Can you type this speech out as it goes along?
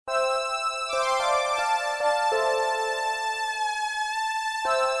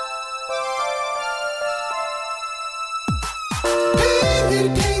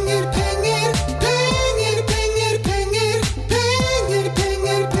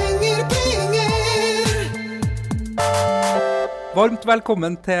Varmt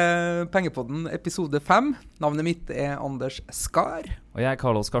velkommen til Pengepodden episode 5. Navnet mitt Anders Skar. Og jeg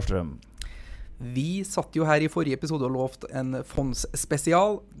Carlos Karstrøm. Vi satt jo her i forrige episode og lovte en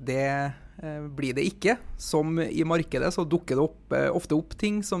fondsspesial. Det blir det ikke. Som i markedet så dukker det ofte opp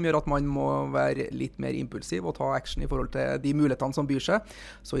ting som gjør at man må være litt mer impulsiv og ta action i forhold til de mulighetene som byr seg.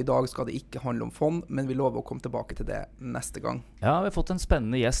 Så i dag skal det ikke handle om fond, men vi lover å komme tilbake til det neste gang. Ja, vi har fått en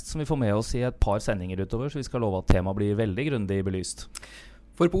spennende gjest som vi får med oss i et par sendinger utover, så vi skal love at temaet blir veldig grundig belyst.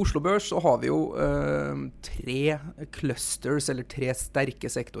 For på Oslo Børs så har vi jo 3 clusters, eller 3 sterke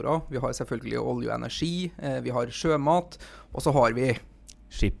sektorer. Vi har selvfølgelig olje og energi, vi har sjømat, og så har vi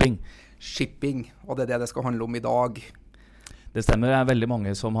shipping, og det det skal handle om i dag. Det stemmer, det veldig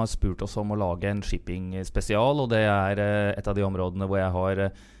mange som har spurt oss om å lage en shipping-spesial, og det et av de områdene hvor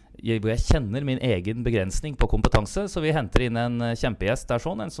jeg kjenner min egen begrensning på kompetanse, så vi henter inn en kjempegjest der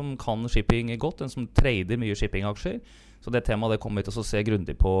sånn, en som kan shipping godt, en som trader mye shippingaksjer, så det temaet det kommer vi til å se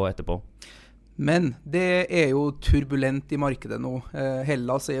grundig på etterpå. Men det jo turbulent i markedet nå.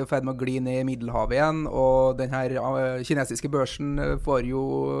 Hellas jo i ferd med å gli ned i Middelhavet igjen, og den her kinesiske børsen får jo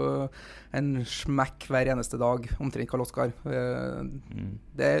en smekk hver eneste dag, omtrent Karl Oskar.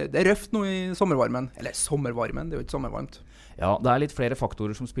 Det røft nå i sommervarmen. Eller sommervarmen, det jo ikke sommervarmt. Ja, det litt flere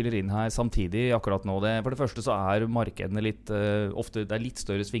faktorer som spiller inn her samtidig akkurat nå. For det første så markedene ofte det litt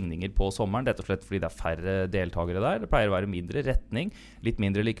større svingninger på sommeren, rett og slett fordi det færre deltakere der. Det pleier å være mindre retning, litt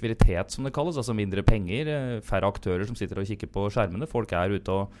mindre likviditet som det kalles, altså mindre penger, færre aktører som sitter og kikker på skjermene. Folk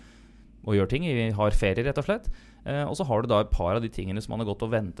ute og gjør ting, har ferie rett og slett. Og så har du da et par av de tingene som man har gått og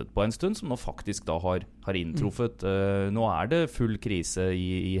ventet på en stund, som nå faktisk da har inntruffet. Nå det full krise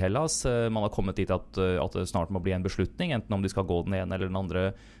i Hellas. Man har kommet dit at det snart må bli en beslutning, enten om de skal gå den ene eller den andre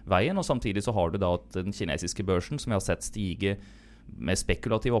veien. Og samtidig så har du da at den kinesiske børsen, som vi har sett stige med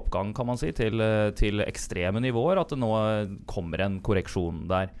spekulativ oppgang, kan man si, til ekstreme nivåer, at det nå kommer en korreksjon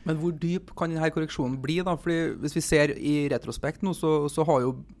der. Men hvor dyp kan denne korreksjonen bli da? Fordi hvis vi ser i retrospekt nå, så har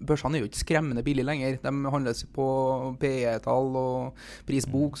jo børsene jo ikke skremmende billig lenger. De handles på PE-tall og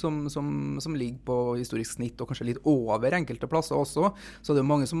prisbok som ligger på historisk snitt, og kanskje litt over enkelte plasser også. Så det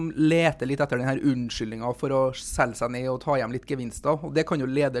mange som leter litt etter denne unnskyldningen for å selge seg ned og ta hjem litt gevinster. Og det kan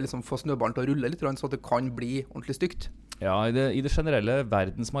jo lede få snøballen til å rulle litt, så det kan bli ordentlig stygt. Ja, i det generelle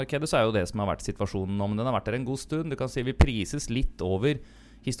verdensmarkedet så jo det som har vært situasjonen nå, men den har vært der en god stund. Du kan si vi prises litt over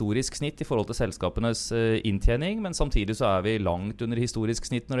historisk snitt i forhold til selskapenes inntjening, men samtidig så vi langt under historisk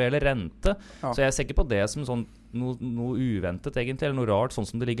snitt når det gjelder rente. Ja. Så jeg ser ikke på det som sånn noe uventet egentlig, eller noe rart sånn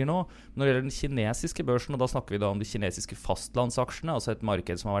som det ligger nå. Når det gjelder den kinesiske børsen, og da snakker vi da om de kinesiske fastlandsaksjene, altså et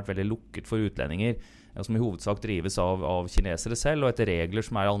marked som har vært veldig lukket for utlendinger, som i hovedsak drives av kinesere selv, og etter regler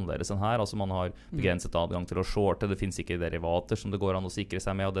som annerledes enn her. Altså man har begrenset adgang til å shorte, det finnes ikke derivater som det går an å sikre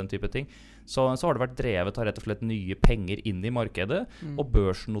seg med, og den type ting. Så har det vært drevet av rett og slett nye penger inn i markedet, og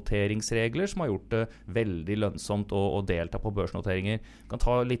børsnoteringsregler som har gjort det veldig lønnsomt å delta på børsnoteringer. Jeg kan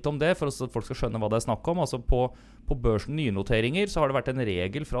ta litt om det, for at folk skal skjønne hva det snakk om. Altså på børsen nynoteringer så har det vært en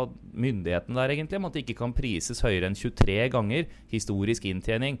regel fra myndighetene der egentlig, om at det ikke kan prises høyere enn 23 ganger historisk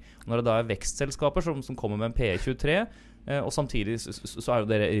inntjening. Når det da vekstselskaper som kommer med en PE23, og samtidig så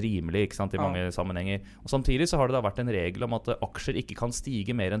jo det rimelig, ikke sant, i mange sammenhenger. Og samtidig så har det da vært en regel om at aksjer ikke kan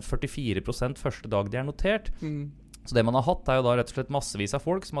stige mer enn 44% første dag de notert. Så det man har hatt jo da rett og slett massevis av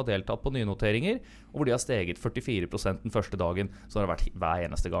folk som har deltatt på nynoteringer, og hvor de har steget 44% den første dagen, så det har vært hver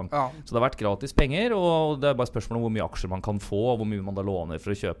eneste gang. Ja. Så det har vært gratis penger, og det bare spørsmål om hvor mye aksjer man kan få, og hvor mye man da låner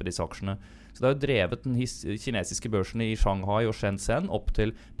for å kjøpe disse aksjene. Så det har jo drevet den kinesiske børsen i Shanghai og Shenzhen opp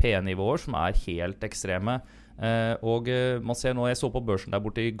til PE-nivåer som helt ekstreme. Og man ser nå, jeg så på børsen der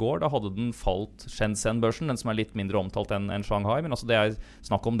borte i går, da hadde den falt, Shenzhen-børsen, den som litt mindre omtalt enn Shanghai, men altså det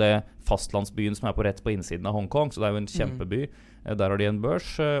snakk om det fastlandsbyen som på rett på innsiden av Hongkong, så det jo en kjempeby. Der har de en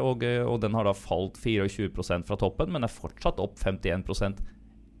børs, og den har da falt 24% fra toppen, men fortsatt opp 51%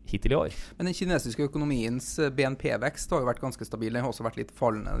 hittil i år. Men den kinesiske økonomiens BNP-vekst har jo vært ganske stabil. Den har også vært litt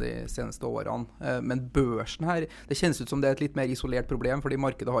fallende de seneste årene. Men børsen her, det kjennes ut som det et litt mer isolert problem, fordi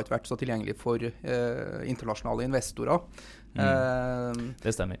markedet har ikke vært så tilgjengelig for internasjonale investorer.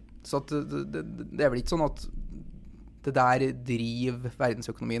 Det stemmer. Så at det vel ikke sånn at det der driver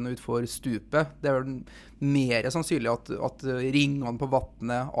verdensøkonomien utfor stupet. Det vel mer sannsynlig at ringene på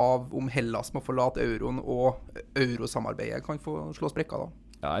vattnet av om Hellas må forlate euroen og eurosamarbeidet kan få slå sprekker da.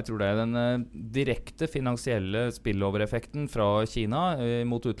 Ja, jeg tror det. Den direkte finansielle spillover-effekten fra Kina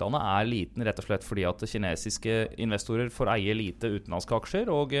mot utlandet liten, rett og slett fordi at kinesiske investorer får eie lite utenlandske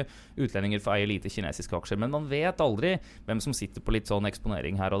aksjer, og utlendinger får eie lite kinesiske aksjer. Men man vet aldri hvem som sitter på litt sånn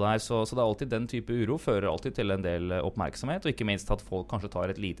eksponering her og der, så det alltid den type uro fører alltid til en del oppmerksomhet, og ikke minst at folk kanskje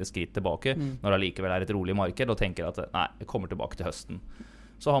tar et lite skritt tilbake når det likevel et rolig marked, og tenker at nei, jeg kommer tilbake til høsten.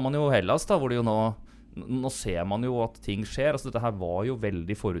 Så har man jo Hellas da, hvor det jo nå ser man jo at ting skjer. Altså dette her var jo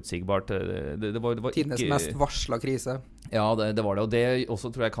veldig forutsigbart. Det var Tidenes mest varslet krise. Ja, det var det. Og det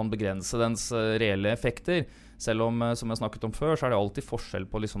også tror jeg kan begrense dens reelle effekter. Selv om, som jeg snakket om før, så det alltid forskjell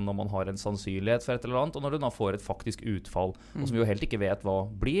på liksom når man har en sannsynlighet for et eller annet, og når du da får et faktisk utfall, og som vi jo helt ikke vet hva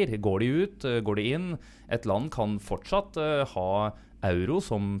blir. Går de ut? Går de inn? Et land kan fortsatt ha euro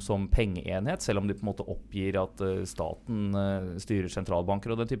som pengeenhet, selv om de på en måte oppgir at staten styrer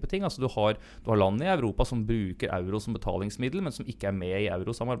sentralbanker og den type ting. Altså du har land i Europa som bruker euro som betalingsmiddel, men som ikke med i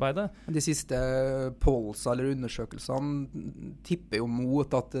eurosamarbeidet. De siste polls eller undersøkelsene tipper jo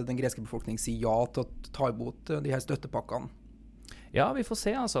mot at den greske befolkning sier ja til å ta imot de her støttepakkene. Ja, vi får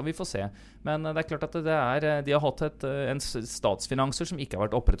se altså, vi får se. Men det klart at de har hatt en statsfinanser som ikke har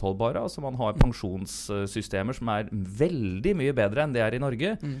vært opprettholdbare. Altså man har pensjonssystemer som veldig mye bedre enn det i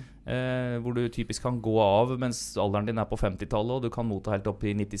Norge. Hvor du typisk kan gå av mens alderen din på 50-tallet, og du kan motta helt opp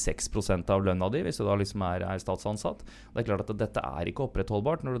i 96% av lønna di hvis du da liksom er statsansatt. Det klart at dette ikke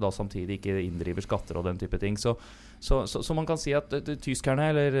opprettholdbart når du da samtidig ikke inndriver skatter og den type ting. Så man kan si at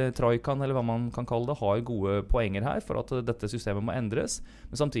tyskerne, eller Troikaen, eller hva man kan kalle det, har gode poenger her for at dette systemet må endres.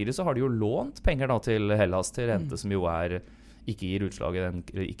 Men samtidig så har de jo lånt penger da til Hellas til rente som jo ikke gir utslaget,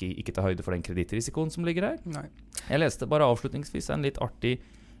 ikke tar høyde for den kredittrisikoen som ligger her. Nei. Jeg leste bare avslutningsvis en litt artig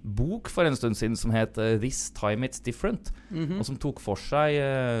bok for en stund siden som het This Time It's Different, og som tok for seg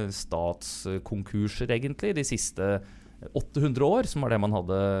statskonkurser egentlig de siste 800 år, som var det man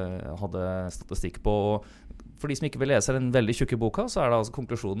hadde statistikk på. For de som ikke vil lese den veldig tjukke boka, så det altså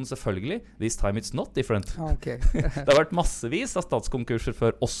konklusjonen selvfølgelig This time it's not different. Okay. Det har vært massevis av statskonkurser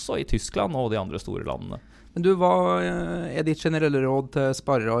før, også i Tyskland og de andre store landene. Men du, hva ditt generelle råd til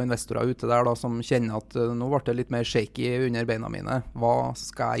sparere og investorer ute der da, som kjenner at nå ble det litt mer shaky under beina mine? Hva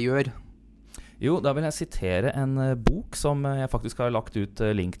skal jeg gjøre? Jo, da vil jeg sitere en bok som jeg faktisk har lagt ut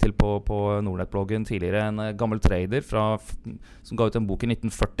link til på Nordnet-bloggen tidligere. En gammel trader som ga ut en bok i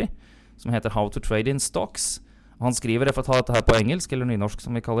 1940, som heter How to Trade in Stocks. Han skriver, for å ta dette her på engelsk, eller nynorsk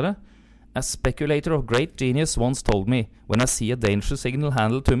som vi kaller det: A speculator of great genius once told me, when I see a danger signal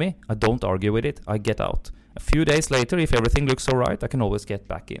handled to me, I don't argue with it, I get out. A few days later, if everything looks all right, I can always get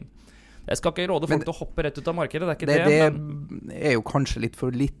back in. Jeg skal ikke råde folk til å hoppe rett ut av markedet, det ikke det jo kanskje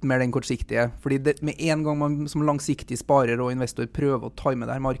litt mer den kortsiktige. Fordi med en gang man som langsiktig sparer og investor prøver å time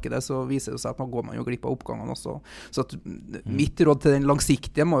det her markedet, så viser det seg at man går jo glipp av oppgangene også. Så at mitt råd til den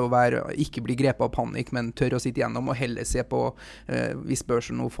langsiktige må jo være ikke bli grepet av panikk, men tørre å sitte gjennom og heller se på hvis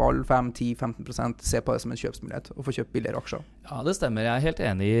børsen nå faller 5-10-15%, se på det som en kjøpsmulighet og få kjøpt billigere aksjer. Ja, det stemmer. Jeg helt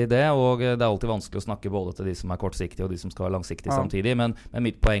enig i det, og det alltid vanskelig å snakke både til de som kortsiktige og de som skal være langsiktige samtidig, men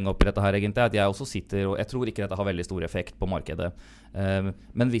mitt poeng oppi dette her egentlig at jeg også sitter, og jeg tror ikke dette har veldig stor effekt på markedet.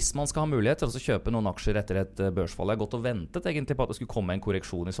 Men hvis man skal ha mulighet til å kjøpe noen aksjer etter et børsfall, godt og ventet egentlig på at det skulle komme en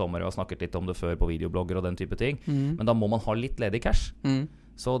korreksjon i sommer, og jeg har snakket litt om det før på videoblogger og den type ting, men da må man ha litt ledig cash.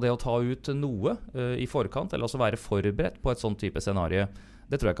 Så det å ta ut noe i forkant, eller også være forberedt på et sånn type scenario,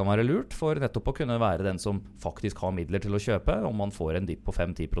 det tror jeg kan være lurt for nettopp å kunne være den som faktisk har midler til å kjøpe om man får en dipp på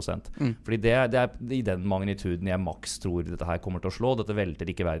 5-10%. Fordi det i den magnituden jeg maks tror dette her kommer til å slå. Dette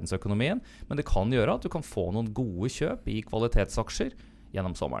velter ikke verdensøkonomien, men det kan gjøre at du kan få noen gode kjøp i kvalitetsaksjer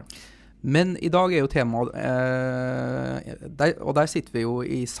gjennom sommeren. Men i dag jo temaet, og der sitter vi jo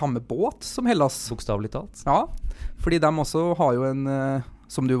i samme båt som Hellas. Bokstavelig talt. Ja, fordi de også har jo en,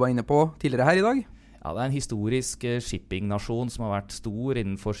 som du var inne på tidligere her i dag, ja, det en historisk shippingnasjon som har vært stor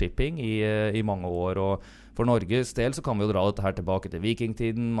innenfor shipping i mange år, og for Norges del så kan vi jo dra dette her tilbake til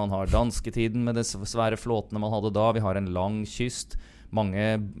vikingtiden. Man har dansketiden med de svære flåtene man hadde da. Vi har en lang kyst,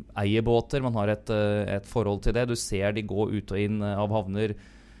 mange eierbåter, man har et forhold til det. Du ser de gå ut og inn av havner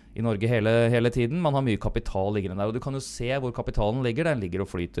i Norge hele tiden. Man har mye kapital liggende der, og du kan jo se hvor kapitalen ligger. Den ligger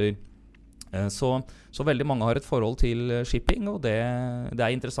og flyter. Så veldig mange har et forhold til shipping, og det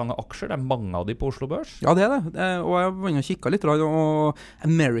interessante aksjer. Det mange av de på Oslo Børs. Ja, det det. Og jeg var inne og kikket litt, og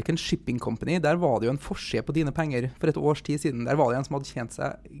American Shipping Company, der var det jo en forskjell på dine penger for et års tid siden. Der var det en som hadde tjent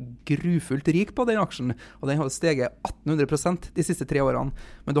seg grufullt rik på den aksjen, og den hadde steget 1800% de siste 3 årene.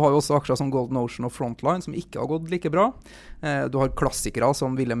 Men du har jo også aksjer som Golden Ocean og Frontline, som ikke har gått like bra. Du har klassikere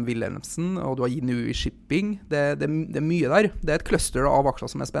som Wilhelm Wilhelmsen, og du har Inu i Shipping. Det mye der. Det et cluster av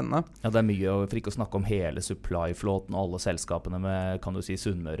aksjer som spennende. Ja, det mye, og for ikke å snakke om hele supply-flåten og alle selskapene med, kan du si,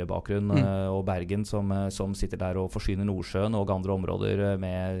 Sunnmøre-bakgrunn og Bergen som sitter der og forsyner Nordsjøen og andre områder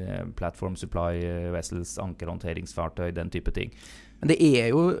med platform, supply, vessels, ankerhåndteringsfartøy, den type ting. Men det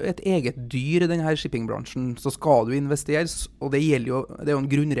jo et eget dyr i denne shippingbransjen, så skal du investere, og det er jo en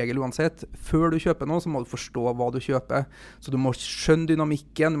grunnregel uansett. Før du kjøper noe, så må du forstå hva du kjøper. Så du må skjønne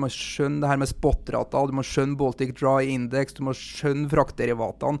dynamikken, du må skjønne det her med spotrater, du må skjønne Baltic Dry Index, du må skjønne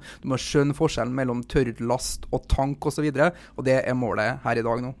fraktderivatene, du må skjønne forskjellen mellom tørrlast og tank og så videre, og det målet her i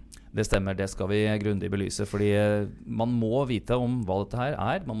dag nå. Det stemmer, det skal vi grundig belyse, fordi man må vite om hva dette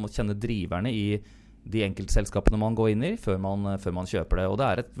her man må kjenne driverne i de enkeltselskapene man går inn i før man kjøper det. Og det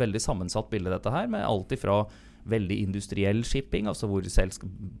et veldig sammensatt bilde dette her, med alt ifra veldig industriell shipping, altså hvor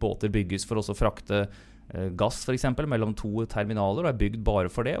båter bygges for også å frakte gass for eksempel mellom 2 terminaler og bygd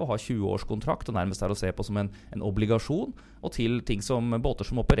bare for det og har 20 års kontrakt og nærmest å se på som en obligasjon, og til ting som båter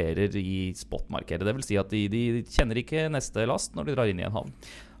som opererer i spotmarkedet. Det vil si at de kjenner ikke neste last når de drar inn i en havn.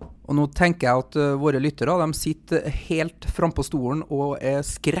 Og nå tenker jeg at våre lyttere, de sitter helt frem på stolen og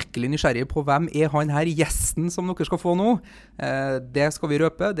skrekkelig nysgjerrige på hvem han her gjesten som dere skal få nå. Det skal vi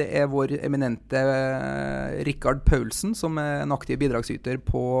røpe. Det vår eminente Rikard Paulsen, som en aktiv bidragsyter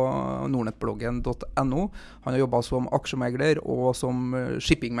på nordnettbloggen.no. Han har jobbet som aksjemegler og som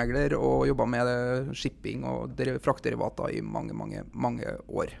shippingmegler, og jobbet med shipping og fraktderivater i mange, mange, mange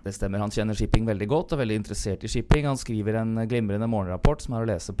år. Det stemmer, han kjenner shipping veldig godt og veldig interessert i shipping. Han skriver en glimrende morgenrapport som å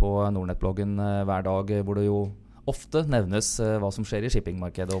lese på Nordnettbloggen hver dag, hvor det jo ofte nevnes hva som skjer i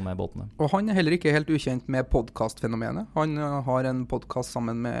shippingmarkedet og med båtene. Og han heller ikke helt ukjent med podcastfenomenet. Han har en podcast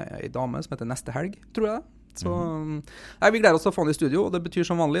sammen med en dame som heter Neste Helg, tror jeg det. Så vi gleder oss til å få han i studio, og det betyr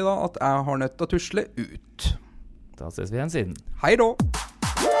som vanlig da at jeg har nødt til å tusle ut. Da ses vi igjen siden. Hei da!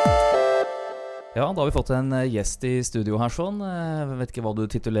 Ja, da har vi fått en gjest i studio her sånn. Jeg vet ikke hva du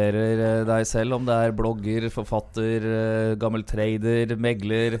titulerer deg selv, om det blogger, forfatter, gammel trader,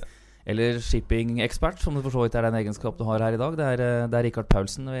 megler eller shipping-ekspert, som det for så vidt den egenskap du har her i dag. Det Rikard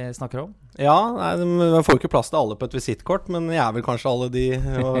Paulsen vi snakker om. Ja, man får ikke plass til alle på et visittkort, men jeg vel kanskje alle de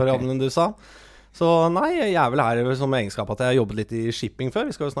rammene du sa. Så nei, jeg vel her som egenskap at jeg har jobbet litt i shipping før.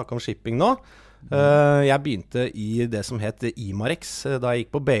 Vi skal jo snakke om shipping nå. Jeg begynte i det som het IMAREX da jeg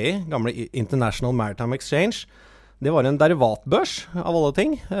gikk på BI, gamle International Maritime Exchange. Det var en derivatbørs av alle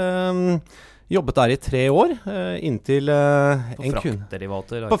ting. Jobbet der i 3 år, inntil en kunde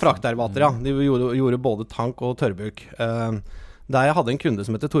på fraktderivater, ja. De gjorde både tank og tørrbuk. Der jeg hadde en kunde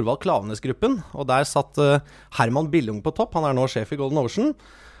som heter Torvald Klavenes-gruppen, og der satt Herman Billung på topp. Han nå sjef i Golden Ocean.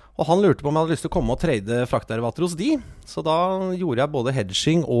 Og han lurte på om jeg hadde lyst til å komme og trade fraktderivater hos de. Så da gjorde jeg både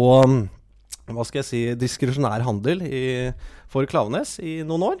hedging og diskresjonær handel for Klavenes i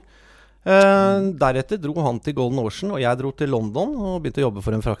noen år. Deretter dro han til Golden Ocean, og jeg dro til London og begynte å jobbe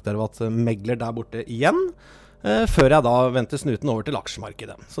for en fraktderivatmegler der borte igjen, før jeg da vendte snuten over til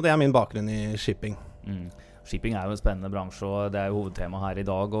aksjemarkedet. Så det min bakgrunn i shipping. Shipping jo en spennende bransje, og det jo hovedtema her i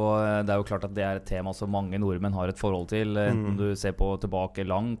dag, og det jo klart at det et tema som mange nordmenn har et forhold til, enten du ser på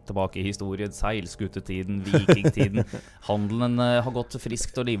langt tilbake i historien, seilskutetiden, vikingtiden. Handelen har gått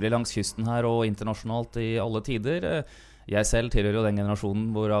friskt og livlig langs kysten her og internasjonalt i alle tider. Jeg selv tilhører jo den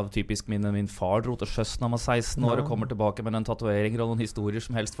generasjonen hvorav typisk min far dro til sjøs da han var 16 år og kommer tilbake med noen tatoveringer og noen historier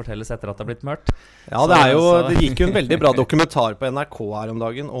som helst fortelles etter at det har blitt mørkt. Ja, det gikk jo en veldig bra dokumentar på NRK her om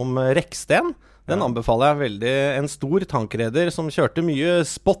dagen om Reksten. Den anbefaler jeg veldig. En stor tankreder som kjørte mye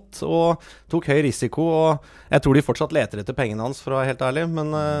spot og tok høy risiko, og jeg tror de fortsatt leter etter pengene hans, for å være helt ærlig, men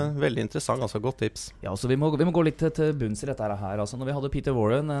veldig interessant, altså godt tips. Ja, så vi må gå litt til bunns i dette her. Altså, når vi hadde Peter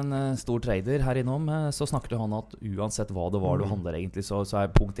Warren, en stor trader her innom, så snakket han at uansett hva det var du handler egentlig, så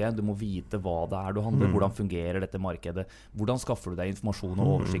punkt 1, du må vite hva det du handler, hvordan fungerer dette markedet, hvordan skaffer du deg informasjon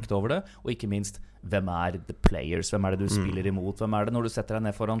og oversikt over det, og ikke minst, hvem the players, hvem det du spiller imot, hvem det når du setter deg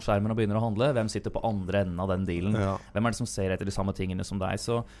ned foran skjermen og begynner å handle, hvem sitter på andre enden av den dealen, hvem det som ser etter de samme tingene som deg.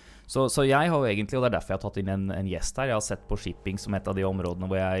 Så jeg har jo egentlig, og det derfor jeg har tatt inn en gjest her, jeg har sett på shipping som et av de områdene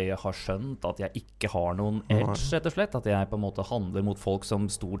hvor jeg har skjønt at jeg ikke har noen edge, rett og slett, at jeg på en måte handler mot folk som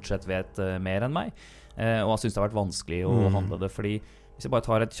stort sett vet mer enn meg, og jeg synes det har vært vanskelig å handle det, fordi hvis jeg bare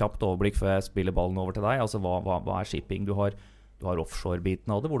tar et kjapt overblikk før jeg spiller ballen over til deg, altså hva shipping? Du har offshore-biten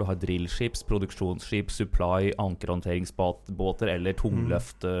av det, hvor du har drillskips, produksjonsskip, supply, ankerhåndteringsbåter eller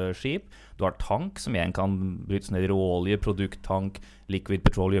tungløftskip. Du har tank, som igjen kan brytes ned i råolje, produkttank, liquid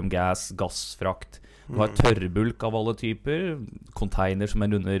petroleum gas, gassfrakt. Du har tørrbulk av alle typer, container som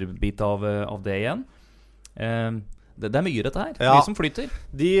en underbit av det igjen. Det mye dette her, mye som flyter.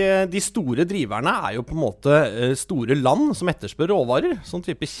 De store driverne jo på en måte store land som etterspør råvarer, som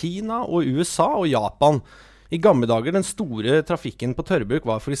type Kina og USA og Japan. I gamle dager, den store trafikken på tørrbruk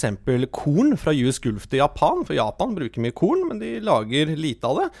var for eksempel korn fra US Gulf til Japan, for Japan bruker mye korn, men de lager lite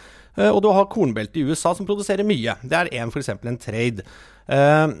av det. Og du har kornbelte i USA som produserer mye. Det for eksempel en trade.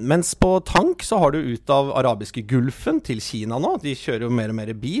 Mens på tank så har du ut av arabiske Gulfen til Kina nå. De kjører jo mer og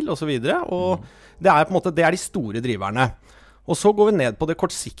mer bil og så videre, og det på en måte, det de store driverne. Og så går vi ned på det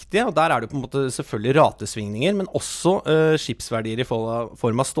kortsiktige, og der det på en måte selvfølgelig ratesvingninger, men også skipsverdier i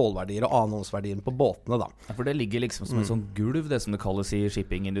form av stålverdier og annonsverdier på båtene da. Ja, for det ligger liksom som en sånn gulv, det som det kalles i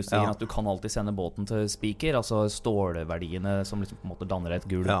shippingindustrien, at du kan alltid sende båten til spiker, altså stålverdiene som liksom på en måte danner et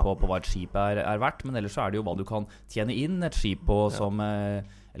gulv på hva et skip verdt, men ellers så det jo hva du kan tjene inn et skip på som...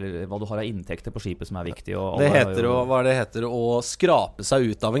 eller hva du har av inntekter på skipet som viktig. Og det heter hva det heter å skrape seg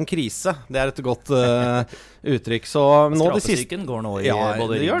ut av en krise. Det et godt uttrykk. Så nå skrapesyken går nå i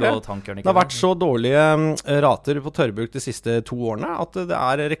både rigg og tankeren. Det har vært så dårlige rater på tørrbruk de siste 2 årene at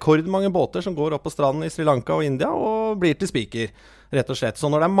det rekordmange båter som går opp på stranden i Sri Lanka og India og blir til spiker. Rett og slett. Så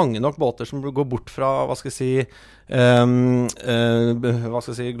når det mange nok båter som går bort fra,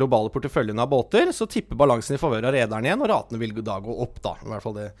 globale porteføljen av båter, så tipper balansen i favør av rederen igjen, og ratene vil da gå opp da. I hvert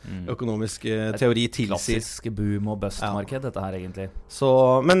fall det økonomiske teori tilsier. Klassisk boom- og bust-marked, dette her egentlig.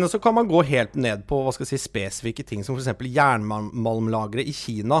 Men så kan man gå helt ned på, spesifikke ting, som for eksempel jernmalmlagre i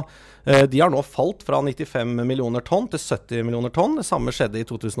Kina. De har nå falt fra 95 millioner tonn til 70 millioner tonn. Det samme skjedde i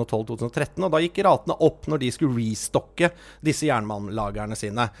 2012-2013, og da gikk ratene opp når de skulle restokke disse jernmalmlagerne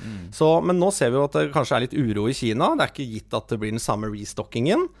sine. Men nå ser vi jo at det kanskje litt uro i Kina. Det ikke gitt at det blir den samme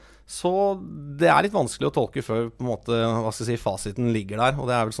restockingen. Så det litt vanskelig å tolke før på en måte, fasiten ligger der, og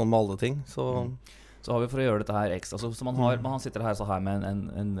det vel sånn med alle ting. Så har vi for å gjøre dette her ekstra, så man sitter her med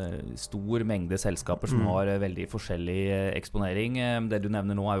en stor mengde selskaper som har veldig forskjellig eksponering. Det du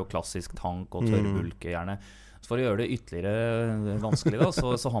nevner nå jo klassisk tank og tørrbulk gjerne. Så for å gjøre det ytterligere vanskelig da,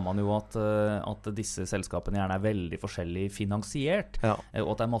 så har man jo at disse selskapene gjerne veldig forskjellig finansiert, og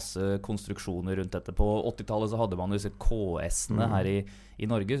at det masse konstruksjoner rundt dette. På 80-tallet så hadde man jo disse KS-ene her i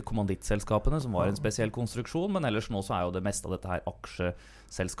Norge, kommandittselskapene, som var en spesiell konstruksjon, men ellers nå så jo det meste av dette her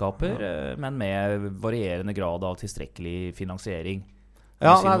aksjeselskaper, men med varierende grad av tilstrekkelig finansiering.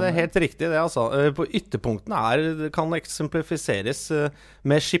 Ja, det helt riktig det altså. På ytterpunktene kan eksemplifiseres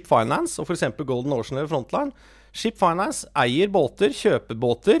med Ship Finance og for eksempel Golden Ocean eller Frontline. Ship Finance eier båter, kjøper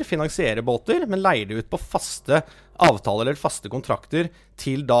båter, finansierer båter, men leier det ut på faste avtaler eller faste kontrakter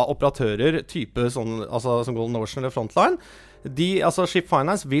til da operatører type som Golden Ocean eller Frontline. Ship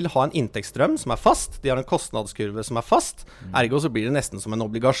Finance vil ha en inntektsstrøm som fast, de har en kostnadskurve som fast, ergo så blir det nesten som en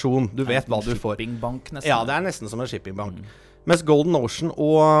obligasjon. Du vet hva du får. Shippingbank nesten. Ja, det nesten som en shippingbank. Mens Golden Ocean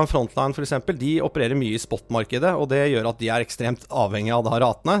og Frontline for eksempel, de opererer mye i spotmarkedet, og det gjør at de ekstremt avhengige av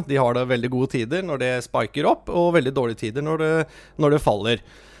ratene. De har det veldig gode tider når det spiker opp, og veldig dårlige tider når det faller.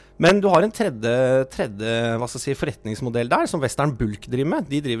 Men du har en tredje forretningsmodell der, som Western Bulk driver med.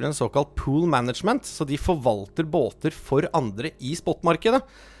 De driver en såkalt pool management, så de forvalter båter for andre i spotmarkedet.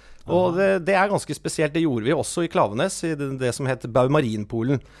 Og det ganske spesielt. Det gjorde vi også i Klaveness, i det som heter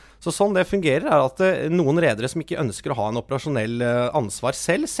Baumarinpoolen. Så sånn det fungerer at noen redere som ikke ønsker å ha en operasjonell ansvar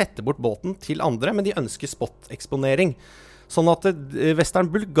selv, setter bort båten til andre, men de ønsker spot-eksponering. Sånn at Western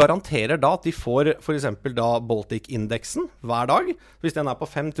Bulk garanterer da at de får for eksempel da Baltic-indeksen hver dag. Hvis den på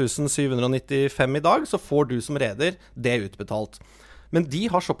 5.795 i dag, så får du som reder det utbetalt. Men de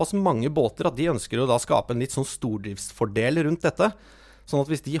har såpass mange båter at de ønsker å da skape en litt sånn stordriftsfordel rundt dette. Sånn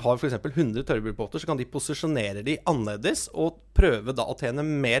at hvis de har for eksempel 100 tørrbulkbåter, så kan de posisjonere de annerledes og prøve da å tjene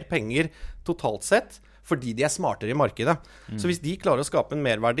mer penger totalt sett, fordi de smartere i markedet. Så hvis de klarer å skape en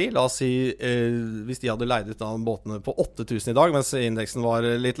merverdi, la oss si hvis de hadde leid ut av båtene på 8.000 i dag, mens indeksen var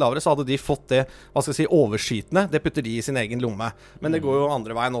litt lavere, så hadde de fått det, overskytende. Det putter de i sin egen lomme. Men det går jo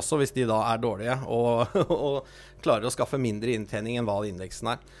andre veien også, hvis de da dårlige og klarer å skaffe mindre inntjening enn hva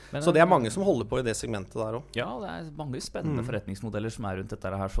indeksen så det mange som holder på i det segmentet der også. Ja, det mange spennende forretningsmodeller som rundt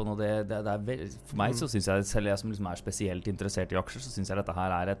dette her sånn, og for meg så synes jeg, selv jeg som liksom spesielt interessert i aksjer, så synes jeg dette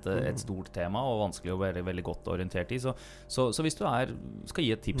her et stort tema og vanskelig å være veldig godt orientert i. Så hvis du skal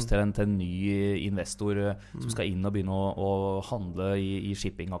gi et tips til en ny investor som skal inn og begynne å handle i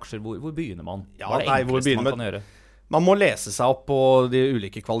shippingaksjer, hvor begynner man? Hva det enkleste man kan gjøre? Man må lese seg opp på de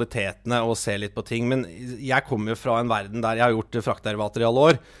ulike kvalitetene og se litt på ting, men jeg kommer jo fra en verden der jeg har gjort fraktderivater i alle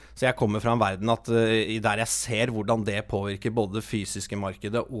år, så jeg kommer fra en verden der jeg ser hvordan det påvirker både det fysiske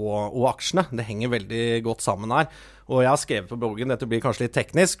markedet og aksjene. Det henger veldig godt sammen her. Og jeg har skrevet på bloggen, dette blir kanskje litt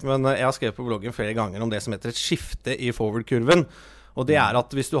teknisk, men jeg har skrevet på bloggen flere ganger om det som heter et skifte i forward-kurven. Og det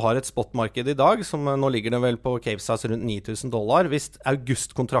at hvis du har et spotmarked I dag, som nå ligger det vel på Capesize rundt $9,000, hvis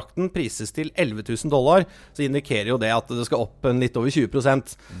augustkontrakten prises til $11,000, så indikerer jo det at det skal opp litt over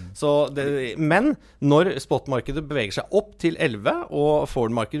 20%. Men når spotmarkedet beveger seg opp til 11, og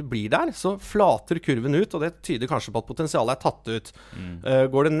forwardmarkedet blir der, så flater kurven ut, og det tyder kanskje på at potensialet tatt ut.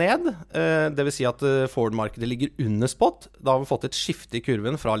 Går det ned, det vil si at forwardmarkedet ligger under spot, da har vi fått et skifte I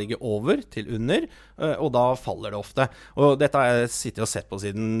kurven fra å ligge over til under, og da faller det ofte. Og dette har jeg sittet og sett på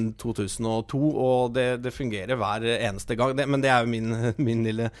siden 2002, og det fungerer hver eneste gang. Men det jo min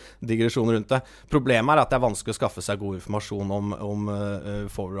lille digresjon rundt det. Problemet at det vanskelig å skaffe seg god informasjon om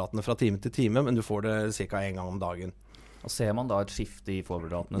forward-ratene fra time til time, men du får det cirka en gang om dagen. Og ser man da et skifte I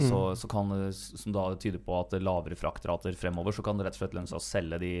forward-ratene, så kan det, som da tyder på at det lavere fraktrater fremover, så kan det rett og slett lønne seg å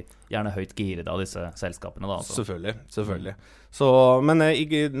selge de gjerne høyt girede av disse selskapene da. Altså. Selvfølgelig. Men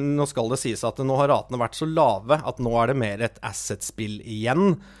nå skal det sies at nå har ratene vært så lave at nå det mer et asset-spill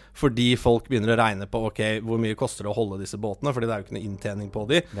igjen, fordi folk begynner å regne på hvor mye koster det å holde disse båtene, fordi det jo ikke noe inntjening på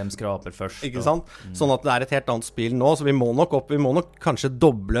de. Hvem skraper først? Ikke sant? Sånn at det et helt annet spill nå, så vi må nok kanskje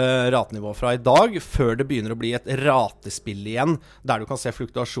doble ratenivået fra I dag, før det begynner å bli et ratespill igjen, der du kan se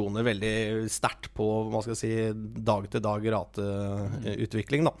fluktuasjoner veldig sterkt på, hva skal jeg si, dag til dag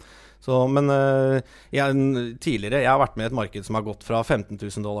rateutvikling da. Men tidligere, jeg har vært med I et marked som har gått fra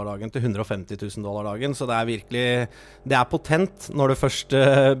 $15,000 dagen til $150,000 dagen, så det virkelig, det potent når det først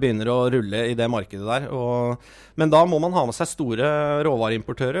begynner å rulle I det markedet der. Men da må man ha med seg store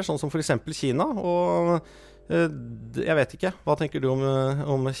råvareimportører, sånn som for eksempel Kina, og jeg vet ikke, hva tenker du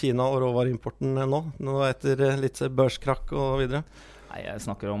om Kina og råvareimporten nå etter litt børskrakk og videre? Nei, jeg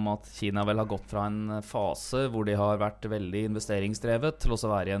snakker om at Kina vel har gått fra en fase hvor de har vært veldig investeringsdrevet til å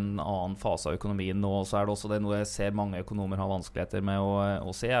være I en annen fase av økonomien nå, og så det også det noe jeg ser mange økonomer har vanskeligheter med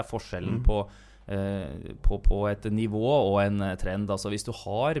å se, forskjellen på et nivå og en trend. Altså hvis du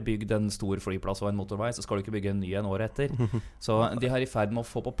har bygd en stor flyplass og en motorvei, så skal du ikke bygge en ny en år etter. Så de har I ferd med å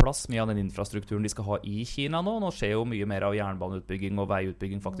få på plass mye av den infrastrukturen de skal ha I Kina nå. Nå skjer jo mye mer av jernbaneutbygging og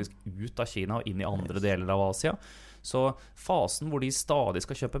veiutbygging faktisk ut av Kina og inn I andre deler av Asia. Så fasen hvor de stadig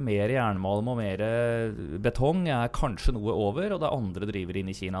skal kjøpe mer jernmalm og mer betong kanskje noe over, og det andre driver inn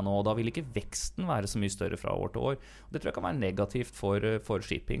I Kina nå, og da vil ikke veksten være så mye større fra år til år. Og det tror jeg kan være negativt for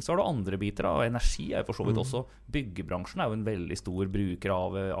shipping. Så har du andre biter av energi, for så vidt også. Byggebransjen jo en veldig stor bruker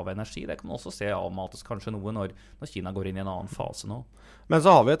av energi. Det kan man også se avmates kanskje noe når Kina går inn I en annen fase nå. Men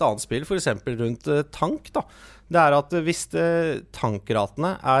så har vi et annet spill, for eksempel rundt tank da. Det at hvis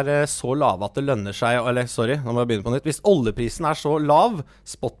tankratene så lave at det lønner seg, nå må jeg begynne på nytt. Hvis oljeprisen så lav,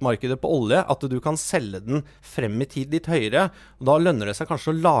 spotmarkedet på olje, at du kan selge den frem I tid litt høyere, og da lønner det seg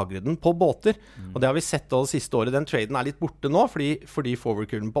kanskje å lagre den på båter. Og det har vi sett det siste året. Den traden litt borte nå, fordi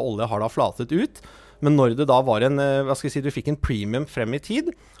forward-kurven på olje har da flatet ut. Men når det da var du fikk en premium frem I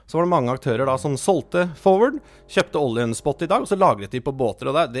tid, så var det mange aktører da som solgte forward, kjøpte oljen spot I dag, og så lagret de på båter.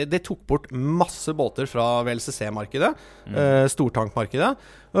 Og det tok bort masse båter fra VLCC-markedet, stortankmarkedet,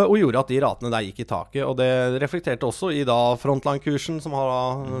 og gjorde at de ratene der gikk I taket. Og det reflekterte også I da frontline-kursen, som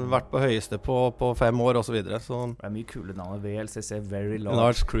har vært på høyeste på 5 år, og så videre. Så det mye kule navn, VLCC, Very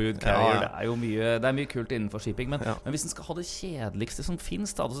Large Crude Carrier. Ja. Det jo mye kult innenfor shipping, men hvis den skal ha det kjedeligste som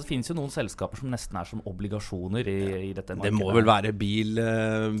finnes, da, så finnes jo noen selskaper som nesten som obligasjoner I dette markedet. Det må vel være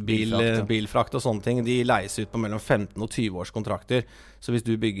bilfrakt og sånne ting. De leies ut på mellom 15 og 20 års kontrakter. Så hvis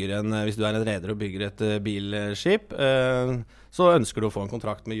du en reder og bygger et bilskip, så ønsker du å få en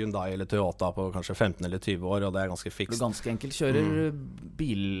kontrakt med Hyundai eller Toyota på kanskje 15 eller 20 år, og det ganske fikst. Du ganske enkelt kjører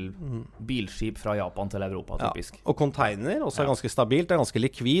bilskip fra Japan til Europa, typisk. Ja. Og container også ganske stabilt, det ganske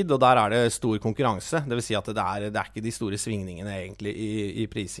likvid, og der det stor konkurranse. Det vil si at det ikke de store svingningene egentlig I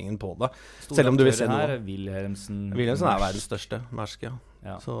prisingen på det. Store Selv om du vil se noe. Wilhelmsen verdens største, Maersk,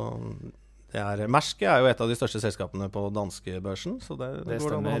 ja. Så Maersk jo et av de største selskapene på danske børsen, så det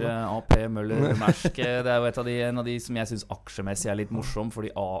stemmer. AP, Møller, Maersk, det jo en av de som jeg synes aksjemessig litt morsom,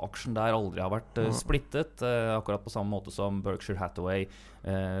 fordi A-aksjen der aldri har vært splittet, akkurat på samme måte som Berkshire Hathaway,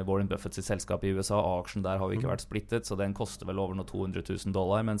 Warren Buffetts selskap I USA. A-aksjen der har vi ikke vært splittet, så den koster vel over noe $200,000,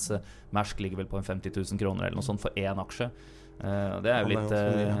 mens Maersk ligger vel på 50,000 kroner eller noe sånt for en aksje. Det jo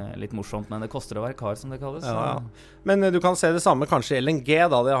litt morsomt, men det koster å være kar, som det kalles. Ja. Men du kan se det samme kanskje I LNG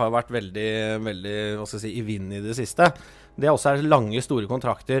da, det har jo vært veldig, hva skal jeg si, I vind I det siste. Det også lange, store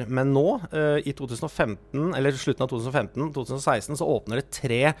kontrakter, men nå, I 2015, eller slutten av 2015-2016, så åpner det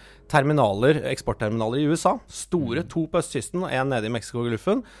 3 eksportterminaler I USA. Store, 2 på østkysten og 1 nede I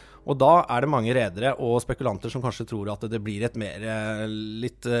Mexiko-gulfen. Og da det mange redere og spekulanter som kanskje tror at det blir et mer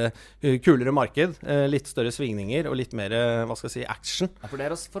litt kulere marked, litt større svingninger og litt mer, hva skal jeg si, action. Ja, for det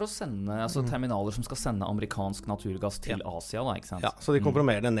for å sende terminaler som skal sende amerikansk naturgass til Asia, da, ikke sant? Ja, så de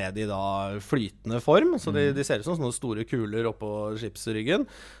komprimerer det ned i da flytende form, så de ser ut som sånne store kuler oppå skipsryggen.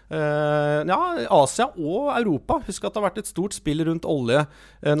 Asia og Europa. Husk at det har vært et stort spill rundt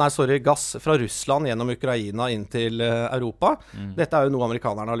gass fra Russland gjennom Ukraina inn til Europa. Dette jo noe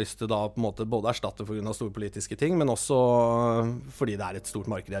amerikanerne har lyst til da på en måte både erstatte for grunn av store politiske ting, men også fordi det et stort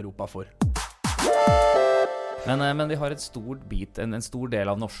marked i Europa for. Men vi har et stort bit, en stor del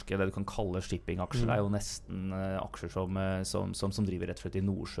av norske, det du kan kalle shippingaksjer, jo nesten aksjer som driver rett og slett i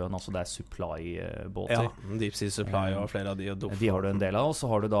Nordsjøen, altså det supply-båter. Ja, Deep Sea Supply og flere av de. De har du en del av, og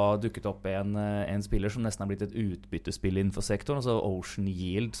så har du da dukket opp en spiller som nesten har blitt et utbyttespill innenfor sektoren, altså Ocean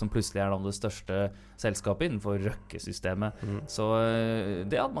Yield, som plutselig det største selskapet innenfor røkkesystemet. Så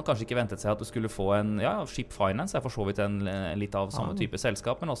det hadde man kanskje ikke ventet seg at du skulle få Ship Finance for så vidt en litt av samme type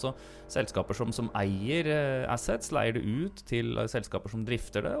selskap, men også selskaper som eier assets, leier det ut til selskaper som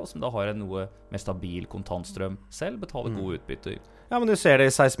drifter det, og som da har en noe mer stabil kontantstrøm selv, betaler gode utbytter. Ja, men du ser det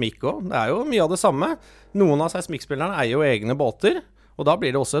i seismikk også. Det jo mye av det samme. Noen av seismikkspillerne eier jo egne båter, og da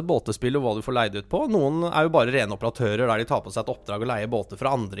blir det også et båtespill og hva du får leid ut på. Noen jo bare rene operatører der de tar på seg et oppdrag og leier båter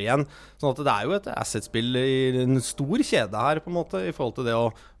fra andre igjen. Sånn at det jo et assetspill i en stor kjede her, på en måte, i forhold til det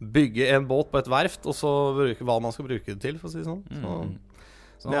å bygge en båt på et verft, og så bruke hva man skal bruke det til, for å si det sånn.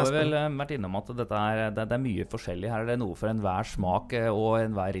 Så nå har vi vel vært innom at dette det mye forskjellig. Her det noe for enhver smak og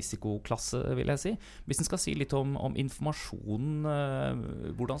enhver risikoklasse, vil jeg si. Hvis en skal si litt om informasjon,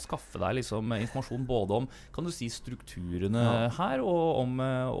 hvordan skaffe deg liksom informasjon både om, kan du si, strukturene her, og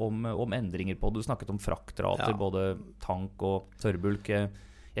om endringer på. Du snakket om fraktrater, både tank og tørrbulk.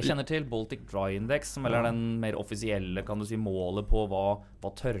 Jeg kjenner til Baltic Dry Index, som vel den mer offisielle, kan du si, målet på hva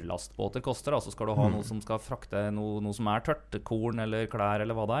tørrlastbåter koster. Altså skal du ha noe som skal frakte noe som tørt, korn eller klær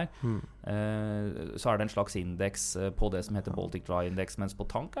eller hva det så det en slags indeks på det som heter Baltic Dry Index, mens på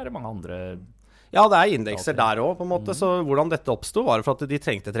tank det mange andre. Ja, det indekser der også, på en måte. Så hvordan dette oppstod var for at de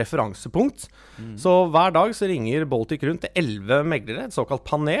trengte et referansepunkt. Så hver dag så ringer Baltic rundt til 11 meglere, et såkalt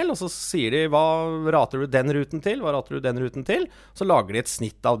panel, og så sier de, hva rater du den ruten til, hva rater du den ruten til? Så lager de et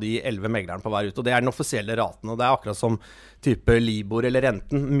snitt av de 11 meglerne på hver rute, og det den offisielle raten, og det akkurat som type Libor eller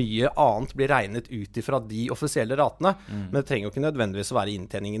renten. Mye annet blir regnet ut ifra de offisielle ratene, men det trenger jo ikke nødvendigvis å være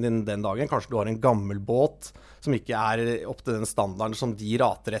inntjeningen din den dagen. Kanskje du har en gammel båt som ikke opp til den standarden som de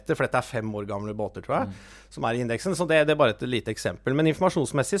rater etter, for dette 5 år gamle båter, tror jeg, som i indeksen. Så det bare et lite eksempel. Men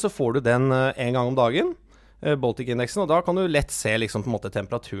informasjonsmessig så får du den en gang om dagen, Baltic-indeksen, og da kan du lett se liksom, på en måte,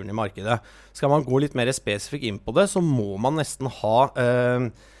 temperaturen i markedet. Skal man gå litt mer spesifikk inn på det, så må man nesten ha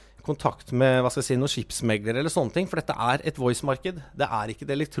kontakt med, hva skal jeg si, noen skipsmegler eller sånne ting, for dette et voice-marked. Det ikke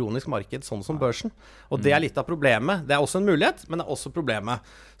et elektronisk marked, sånn som børsen. Og det litt av problemet. Det også en mulighet, men det også problemet.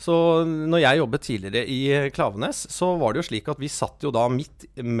 Så når jeg jobbet tidligere i Klaveness, så var det jo slik at vi satt jo da midt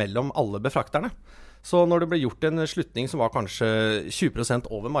mellom alle befrakterne. Så når det ble gjort en slutning som var kanskje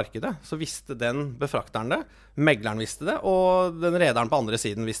 20% over markedet, så visste den befrakteren det, megleren visste det, og den rederen på andre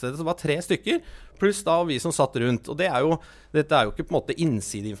siden visste det. Så det var 3 stykker, pluss da vi som satt rundt. Og dette jo ikke på en måte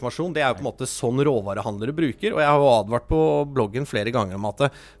innsideinformasjon, det jo på en måte sånn råvarehandlere bruker. Og jeg har jo advart på bloggen flere ganger om at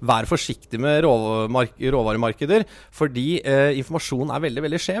vær forsiktig med råvaremarkeder, fordi informasjon veldig,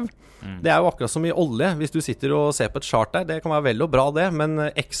 veldig skjev. Det jo akkurat som i olje. Hvis du sitter og ser på et chart der, det kan være vel og bra det, men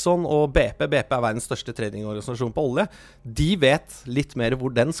Exxon og BP verdens største tradingorganisasjon på olje, de vet litt mer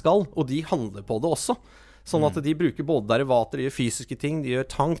hvor den skal, og de handler på det også. Sånn at de bruker både derivater, de gjør fysiske ting, de gjør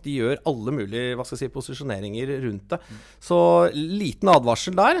tank, de gjør alle mulige, hva skal jeg si, posisjoneringer rundt det. Så liten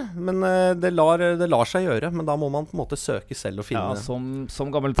advarsel der, men det lar seg gjøre, men da må man på en måte søke selv og finne det.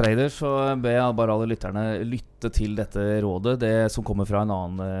 Som gammel trader så ber jeg bare alle lytterne lytte til dette rådet, det som kommer fra en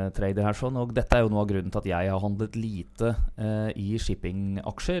annen trader her sånn, og dette jo noe av grunnen til at jeg har handlet lite i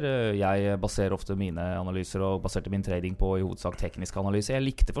shippingaksjer. Jeg baserer ofte mine analyser og baserte min trading på i hovedsak teknisk analyse. Jeg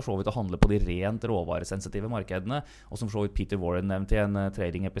likte for så vidt å handle på de rent råvaresensitive markedene, og som så vidt Peter Warren nevnte i en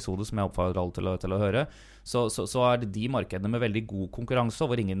trading-episode som jeg oppfordrer alle til å høre, så det de markedene med veldig god konkurranse,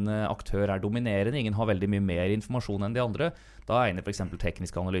 hvor ingen aktør dominerende, ingen har veldig mye mer informasjon enn de andre. Da egner for eksempel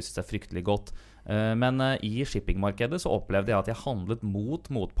teknisk analyse seg fryktelig godt. Men i shippingmarkedet så opplevde jeg at jeg handlet mot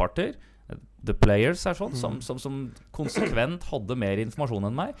motparter, the players sånn, som konsekvent hadde mer informasjon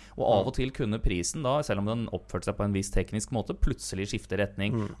enn meg, og av og til kunne prisen da, selv om den oppførte seg på en viss teknisk måte, plutselig skifte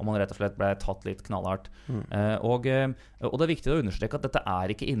retning, og man rett og slett ble tatt litt knallhardt. Og det viktig å understreke at dette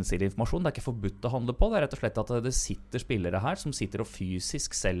ikke innsideinformasjon, det ikke forbudt å handle på, det rett og slett at det sitter spillere her som sitter og fysisk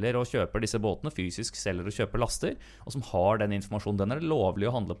selger og kjøper disse båtene, fysisk selger og kjøper laster, og som har den informasjonen. Den lovlig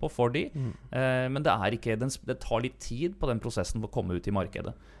å handle på for de, men det tar litt tid på den prosessen for å komme ut i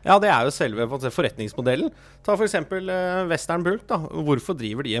markedet. Ja, det jo selve forretningsmodellen. Ta for eksempel Western Bulk da. Hvorfor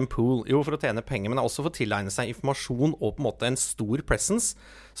driver de en pool? Jo, for å tjene penger, men også for å tilegne seg informasjon og på en måte en stor presence.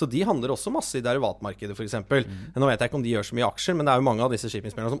 Så de handler også masse i derivatmarkedet for eksempel. Nå vet jeg ikke om de gjør så mye aksjer, men det jo mange av disse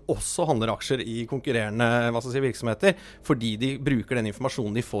shippingspillerne som også handler aksjer i konkurrerende virksomheter, fordi de bruker den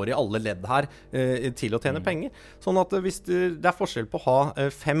informasjonen de får i alle ledd her til å tjene penger. Sånn at hvis det forskjell på å ha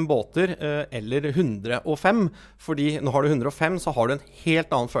 5 båter eller 105, fordi nå har du 105, så har du en helt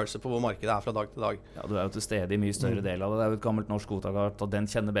annen følelse på hvor markedet fra dag til dag. Ja, du jo til stede i mye større del av det. Det jo et gammelt norsk ordtak at den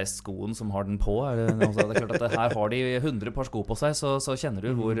kjenner best skoen som har den på. Det klart at her har de 100 par sko på seg, så kjenner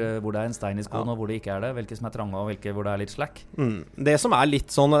du hvor det en stein i skoen og hvor det ikke det, hvilke som trange og hvor det litt slack. Det som litt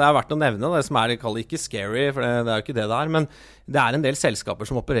sånn, det verdt å nevne, det som ikke scary, for det jo ikke det der, men det en del selskaper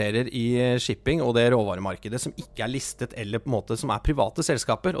som opererer i shipping og det råvaremarkedet som ikke listet, eller på en måte som private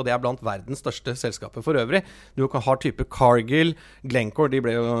selskaper, og det blant verdens største selskaper for øvrig. Du har type Cargill, Glencore, de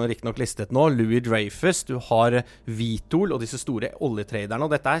ble jo riktig nok listet nå, Louis Dreyfus, du har Vitol og disse store oljetraderne,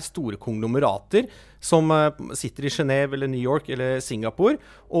 og dette store konglomerater som sitter i Genève eller New York eller Singapore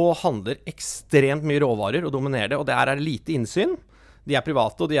og handler ekstremt mye råvarer og dominerer det, og det lite innsyn. De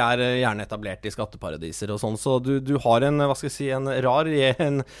private, og de gjerne etablert i skatteparadiser og sånn, så du har en du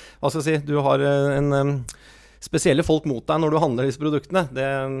har en spesielle folk mot deg når du handler disse produktene. Det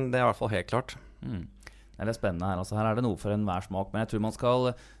i hvert fall helt klart. Det spennende her. Altså, her det noe for enhver smak, men jeg tror man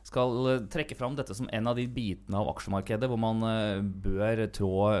skal trekke fram dette som en av de bitene av aksjemarkedet hvor man bør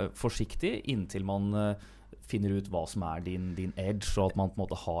trå forsiktig inntil man finner ut hva som din edge, og at man på en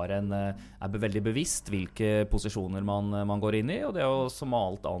måte har veldig bevisst hvilke posisjoner man går inn i, og det jo som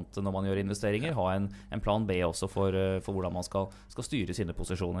alt annet når man gjør investeringer, ha en plan B også for hvordan man skal styre sine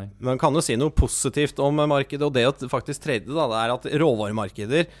posisjoner. Man kan jo si noe positivt om markedet, og det å faktisk trade da, det at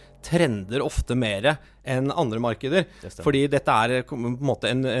råvaremarkeder trender ofte mer enn andre markeder, fordi dette på en måte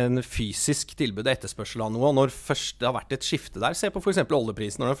en fysisk tilbud og etterspørsel av noe, og når først det har vært et skifte der, se på for eksempel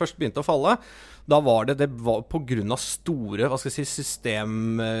oljeprisen, når den først begynte å falle, da var det var på grunn av store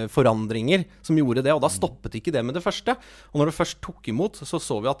systemforandringer som gjorde det, og da stoppet ikke det med det første, og når det først tok imot, så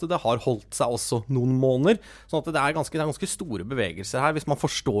vi at det har holdt seg også noen måneder, sånn at det ganske store bevegelser her, hvis man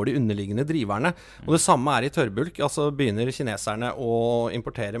forstår de underliggende driverne, og det samme i tørrbulk, altså begynner kineserne å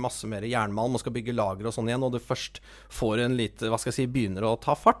importere masse mer jernmalm og skal bygge lager og sånn igjen, og det først får en lite, begynner å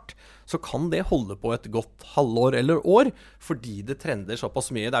ta fart, så kan det holde på et godt halvår eller år, fordi det trender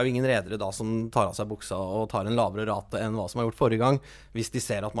såpass mye. Det jo ingen redere da som tar av seg buksa og tar en lavere rate enn hva som har gjort forrige gang, hvis de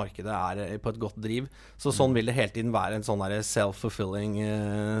ser at markedet på et godt driv. Så sånn vil det hele tiden være en sånn self-fulfilling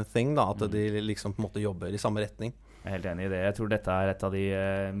thing, da, at de liksom på en måte jobber i samme retning. Jeg helt enig i det. Jeg tror dette et av de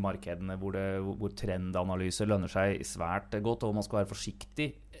markedene hvor trendanalyse lønner seg svært godt, og man skal være forsiktig,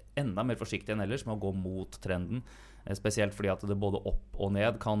 enda mer forsiktig enn ellers med å gå mot trenden. Spesielt fordi at det både opp og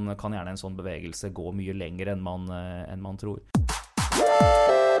ned kan gjerne en sånn bevegelse gå mye lenger enn man tror.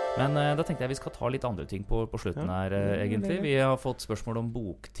 Men da tenkte jeg vi skal ta litt andre ting på slutten her, egentlig. Vi har fått spørsmål om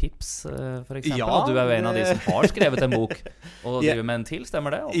boktips, for eksempel. Ja, du jo en av de som har skrevet en bok, og driver med en til,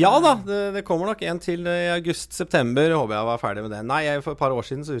 stemmer det? Ja da, det kommer nok en til i august-september, håper jeg var ferdig med det. Nei, for et par år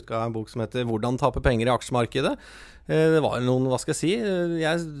siden så utga jeg en bok som heter «Hvordan tape penger i aksjemarkedet». Det var noen,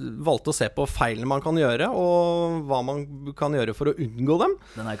 jeg valgte å se på feilene man kan gjøre, og hva man kan gjøre for å unngå dem.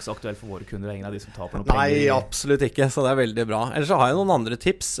 Den ikke så aktuell for våre kunder, ingen av de som taper noe penger. Nei, absolutt ikke, så det veldig bra. Ellers så har jeg noen andre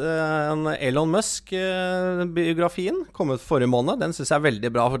tips. Elon Musk-biografien kom ut forrige måned. Den synes jeg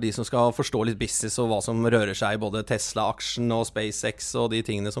veldig bra for de som skal forstå litt business og hva som rører seg i både Tesla-aksjen og SpaceX og de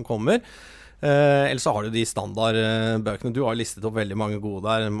tingene som kommer. Ellers så har du de standardbøkene. Du har listet opp veldig mange gode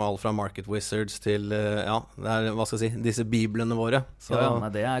der, med alt fra Market Wizards til disse biblene våre. Så. Ja,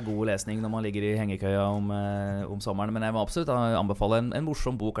 det god lesning når man ligger i hengekøya om sommeren. Men jeg må absolutt anbefale en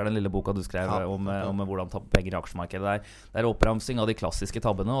morsom bok, den lille boka du skrev om hvordan tappe penger i aksjemarkedet. Det oppramsing av de klassiske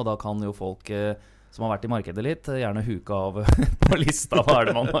tabbene, og da kan jo folk som har vært i markedet litt, gjerne huke av på lista hva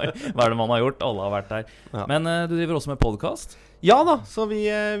det man har gjort. Alle har vært der. Ja. Men du driver også med podcast? Ja da, så vi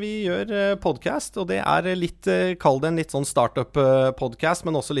gjør podcast, og det litt, kall det en litt sånn startup-podcast,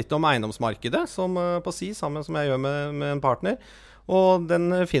 men også litt om eiendomsmarkedet, som på sammen som jeg gjør med en partner. Og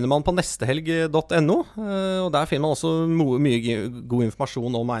den finner man på nestehelg.no, og der finner man også mye god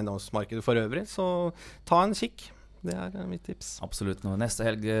informasjon om eiendomsmarkedet for øvrig, så ta en kikk. Det mitt tips. Absolutt.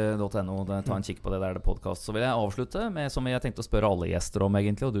 Nestehelg.no, ta en kikk på det, der det podcast. Så vil jeg avslutte med, som jeg tenkte å spørre alle gjester om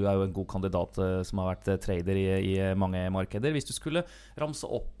egentlig, og du jo en god kandidat som har vært trader i mange markeder. Hvis du skulle ramse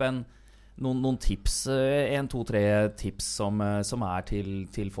opp noen tips, 1, 2, 3 tips som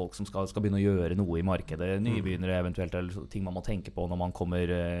til folk som skal begynne å gjøre noe i markedet, nybegynnere eventuelt, eller ting man må tenke på når man kommer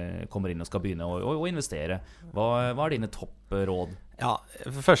inn og skal begynne å investere. Hva dine toppråd? Ja,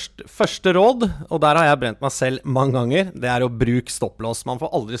 første råd, og der har jeg brent meg selv mange ganger, det å bruke stopplås. Man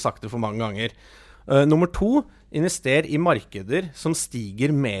får aldri sagt det for mange ganger. Nummer 2, invester i markeder som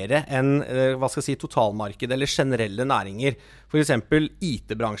stiger mer enn totalmarked eller generelle næringer. For eksempel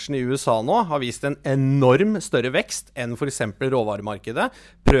IT-bransjen i USA nå har vist en enorm større vekst enn for eksempel råvaremarkedet.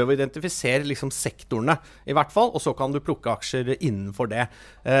 Prøv å identifisere liksom sektorene i hvert fall, og så kan du plukke aksjer innenfor det.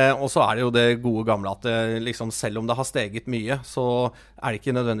 Og så det jo det gode gamle at liksom, selv om det har steget mye, så det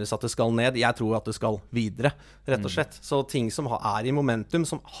ikke nødvendigvis at det skal ned. Jeg tror at det skal videre, rett og slett. Så ting som i momentum,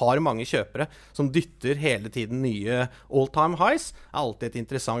 som har mange kjøpere, som dytter hele tiden nye all-time highs, alltid et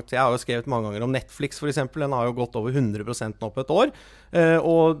interessant. Jeg har jo skrevet mange ganger om Netflix for eksempel, den har jo gått over 100% nå på et år,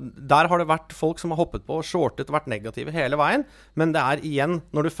 og der har det vært folk som har hoppet på, shortet og vært negative hele veien, men det iggen,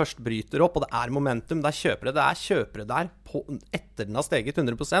 når du først bryter opp, og det momentum, det kjøpere der etter den har steget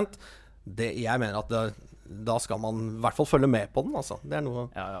 100%, jeg mener at da skal man i hvert fall følge med på den, altså. Det noe...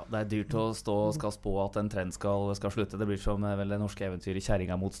 Ja, det dyrt å stå og skal spå at en trend skal slutte. Det blir som vel det norske eventyret i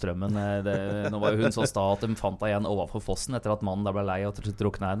Kjerringa mot strømmen. Nå var jo hun så sta at de fant igjen overfor fossen etter at mannen der ble lei og til slutt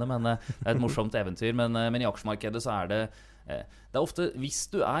drukna henne, men det et morsomt eventyr. Men i aksjemarkedet så det ofte, hvis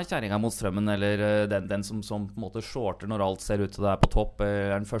du kjerringa mot strømmen, eller den som på en måte shorter når alt ser ut til det på topp,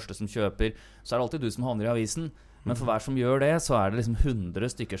 den første som kjøper, så det alltid du som havner i avisen. Men for hver som gjør det, så det liksom 100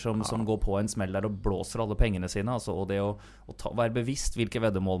 stykker som går på en smell der og blåser alle pengene sine. Altså, og det å være bevisst hvilke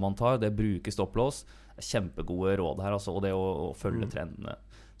veddemål man tar, det bruke stopplås, kjempegode råd her, altså, og det å følge trendene.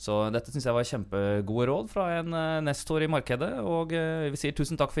 Så dette synes jeg var kjempegode råd fra en nestor i markedet, og vi sier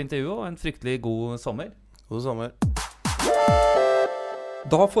tusen takk for intervjuet, og en fryktelig god sommer. God sommer.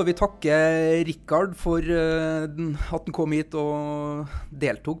 Da får vi takke Rikard for at han kom hit og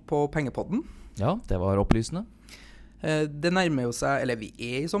deltog på Pengepodden. Ja, det var opplysende. Det nærmer jo seg, eller vi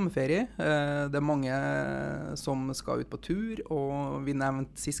i sommerferie. Det mange som skal ut på tur, og vi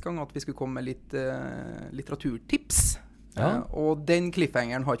nevnte sist gang at vi skulle komme med litt litteraturtips. Ja. Og den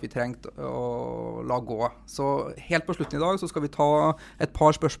cliffhangeren har ikke vi trengt å la gå. Så helt på slutten i dag så skal vi ta et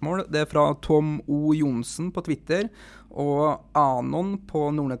par spørsmål. Det fra Tom O. Jonsen på Twitter og Anon på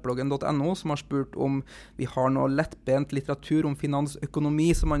nordnettbloggen.no som har spurt om vi har noe lettbent litteratur om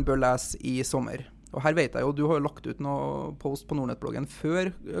finansøkonomi som man bør lese i sommer. Og her vet jeg jo, du har jo lagt ut noe post på Nordnettbloggen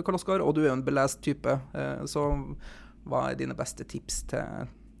før, Karl Oskar, og du jo en belest type. Så hva dine beste tips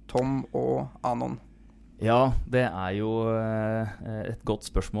til Tom og Anon? Ja, det jo et godt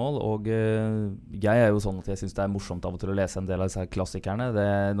spørsmål, og jeg jo sånn at jeg synes det morsomt av og til å lese en del av disse klassikerne.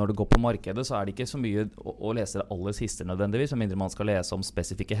 Når det går på markedet, så det ikke så mye å lese det aller siste nødvendigvis, med mindre man skal lese om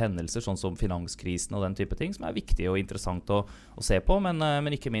spesifikke hendelser, sånn som finanskrisen og den type ting, som viktig og interessant å se på,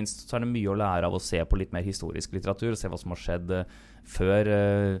 men ikke minst så det mye å lære av å se på litt mer historisk litteratur, se hva som har skjedd før.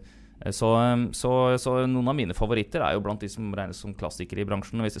 Så noen av mine favoritter jo blant de som regnes som klassikere i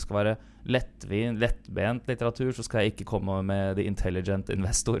bransjen. Hvis det skal være lettbent litteratur, så skal jeg ikke komme med The Intelligent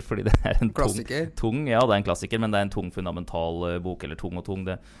Investor, fordi det en tung, ja, det en klassiker, men det en tung fundamental bok, eller tung og tung.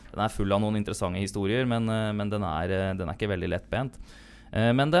 Den full av noen interessante historier, men den ikke veldig lettbent.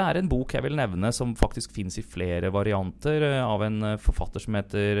 Men det en bok jeg vil nevne som faktisk finnes i flere varianter, av en forfatter som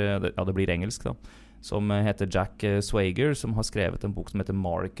heter, ja, det blir engelsk da, som heter Jack Swager, som har skrevet en bok som heter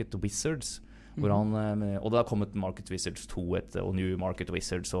Market Wizards, hvor han, og det har kommet Market Wizards 2 og New Market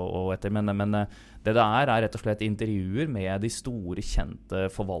Wizards og etter, men det rett og slett intervjuer med de store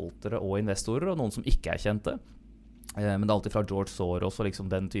kjente forvaltere og investorer, og noen som ikke kjente. Men det alltid fra George Soros og liksom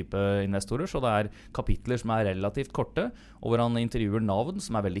den type investorer, så det kapitler som relativt korte, og hvor han intervjuer navn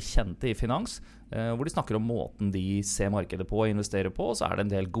som veldig kjente i finans, hvor de snakker om måten de ser markedet på og investerer på, og så det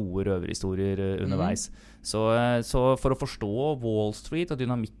en del gode røverhistorier underveis. Så for å forstå Wall Street og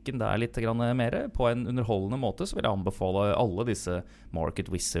dynamikken der litt mer på en underholdende måte, så vil jeg anbefale alle disse Market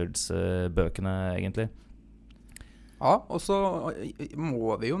Wizards-bøkene egentlig. Ja, og så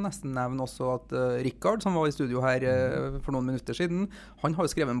må vi jo nesten nevne også at Rikard, som var i studio her for noen minutter siden, han har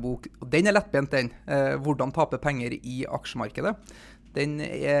jo skrevet en bok, og den lettbent den, Hvordan tape penger i aksjemarkedet. Den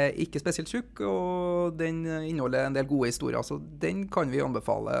er ikke spesielt tjukk, og den inneholder en del gode historier, så den kan vi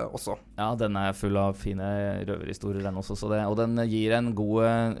anbefale også. Ja, den er full av fine røverhistorier den også, og den gir en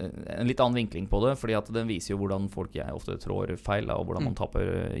litt annen vinkling på det, fordi at den viser jo hvordan folk ofte trår feil, og hvordan man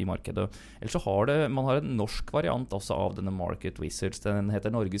taper i markedet. Ellers så har man har en norsk variant også av denne Market Wizards. Den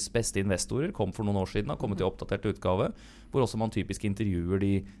heter Norges beste investorer, kom for noen år siden, har kommet i oppdatert utgave, hvor også man typisk intervjuer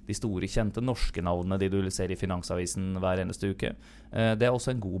de store, kjente norske navnene de du ser i Finansavisen hver eneste uke. Det er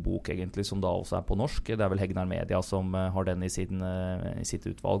også en god bok egentlig, som da også er på norsk. Det er vel Hegnar Media som har den i sitt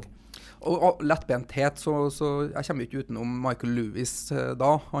utvalg. Og lettbenthet, så jeg kommer ikke utenom Michael Lewis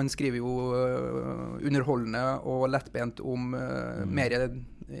da. Han skriver jo underholdende og lettbent om mer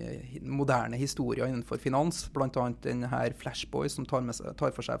moderne historier innenfor finans, blant annet den her Flashboy som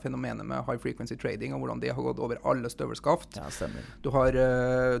tar for seg fenomenet med high frequency trading og hvordan det har gått over alle støvelskaft. Ja, stemmer. Du har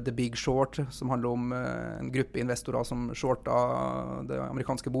The Big Short, som handler om en gruppe investorer som shorta det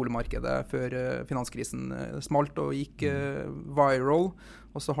amerikanske boligmarkedet før finanskrisen smalt og gikk viral.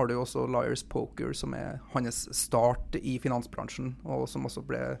 Og så har du jo også Liar's Poker, som er hans start i finansbransjen, og som også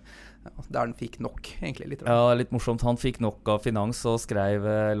ble der han fikk nok, egentlig. Ja, litt morsomt. Han fikk nok av finans og skrev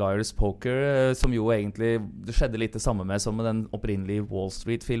Liar's Poker, som jo egentlig det skjedde litt det samme med som med den opprinnelige Wall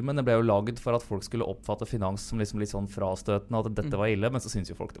Street-filmen. Det ble jo laget for at folk skulle oppfatte finans som liksom litt sånn frastøtende, at dette var ille, men så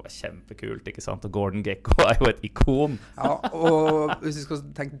synes jo folk det var kjempekult, ikke sant? Og Gordon Gekko er jo et ikon. Ja, og hvis vi skal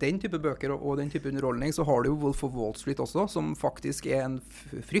tenke den type bøker og den type underholdning, så har du jo Wolf of Wall Street også, som faktisk er en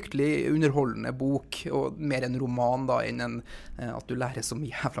fryktelig underholdende bok, og mer en roman da, enn at du lærer så mye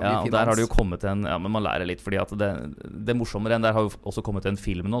jævla mye finans. Der har det jo kommet men man lærer litt, fordi at det morsomme der har jo også kommet en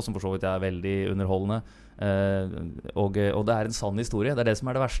film nå, som for så vidt er veldig underholdende, og det er en sann historie, det er det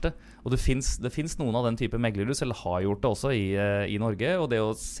som er det verste. Og det finnes noen av den type meglere, selv har gjort det også i Norge, og det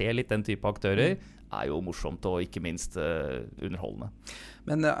å se litt den type aktører er jo morsomt og ikke minst underholdende.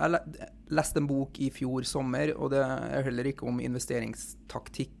 Men jeg leste en bok i fjor sommer, og det er heller ikke om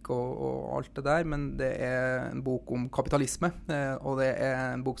investeringstaktikk og alt det der, men det er en bok om kapitalisme, og det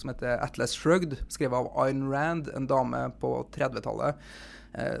er en bok som heter Atlas Shrugged, skrevet av Ayn Rand, en dame på 30-tallet.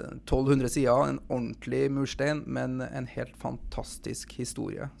 1200 sider, en ordentlig murstein, men en helt fantastisk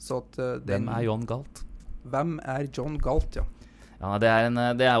historie. Så at, Hvem er John Galt? Hvem er John Galt, ja. Ja, det er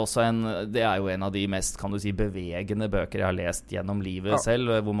jo en av de mest, kan du si, bevegende bøker jeg har lest gjennom livet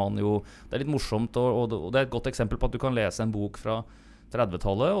selv, hvor man jo, det er litt morsomt, og det er et godt eksempel på at du kan lese en bok fra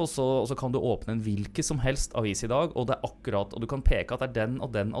 30-tallet, og så kan du åpne en hvilken som helst avis i dag, og det er akkurat, og du kan peke at det er den og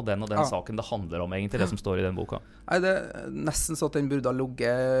den og den og den saken det handler om egentlig, det som står i den boka. Nei, det er nesten så at den burde ha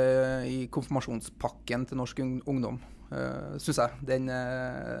ligget i konfirmasjonspakken til norsk ungdom. Synes jeg. Den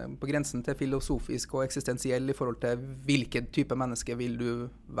er på grensen til filosofisk og eksistensiell i forhold til hvilken type menneske vil du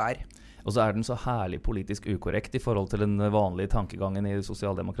være. Og så er den så herlig politisk ukorrekt i forhold til den vanlige tankegangen i det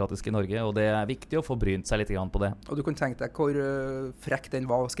sosialdemokratiske Norge, og det er viktig å få brynt seg litt grann på det. Og du kan tenke deg hvor frekk den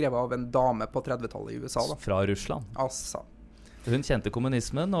var skrevet av en dame på 30-tallet i USA da. Fra Russland. Altså. Hun kjente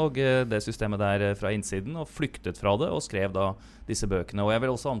kommunismen og det systemet der fra innsiden og flyktet fra det og skrev da disse bøkene. Og jeg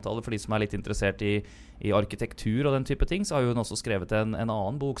vil også omtale for de som er litt interessert i arkitektur og den type ting, så har hun også skrevet en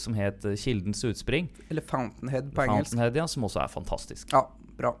annen bok som het Kildens utspring. Eller Fountainhead på engelsk. Fountainhead, ja, som også er fantastisk. Ja,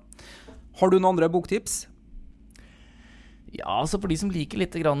 bra. Har du noen andre boktips? Ja, altså for de som liker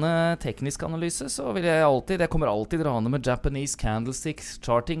litt grann teknisk analyse, så vil jeg kommer alltid drane med Japanese Candlestick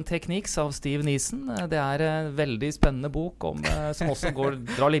Charting Techniques av Steve Neeson. Det er en veldig spennende bok som også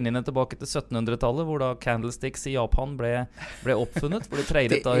drar linjene tilbake til 1700-tallet, hvor da candlesticks i Japan ble oppfunnet, hvor de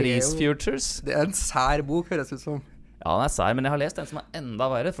tradet av Reese Futures. Det er en sær bok, høres ut som. Ja, den er sær, men jeg har lest en som er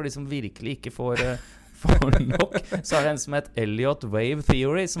enda verre, for de som virkelig ikke får nok, så er det en som het Elliott Wave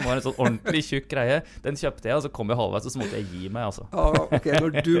Theory, som var en sånn ordentlig tjukk greie. Den kjøpte jeg, og så kom jeg halvveis, og så måtte jeg gi meg, altså. Ok,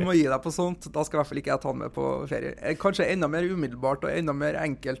 når du må gi deg på sånt, da skal i hvert fall ikke jeg ta den med på ferie. Kanskje enda mer umiddelbart og enda mer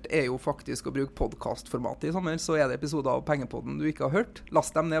enkelt er jo faktisk å bruke podcastformatet i sommer. Så er det episoder av Pengepodden du ikke har hørt.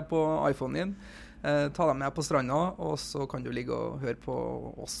 Last dem ned på iPhonen din. Ta dem med på stranda, og så kan du ligge og høre på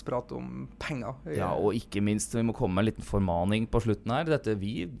oss prate om penger. Ja, og ikke minst, vi må komme med en liten formaning på slutten her.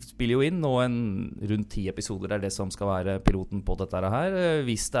 Vi spiller jo inn nå rundt 10 episoder, det er det som skal være piloten på dette her.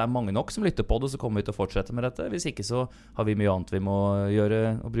 Hvis det er mange nok som lytter på det, så kommer vi til å fortsette med dette. Hvis ikke, så har vi mye annet vi må gjøre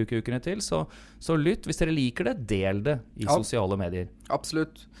og bruke ukene til. Så lytt, hvis dere liker det, del det i sosiale medier.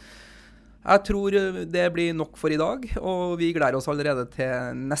 Absolutt. Jeg tror det blir nok for i dag, og vi gleder oss allerede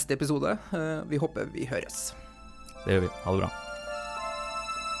til neste episode. Vi håper vi høres. Det gjør vi. Ha det bra.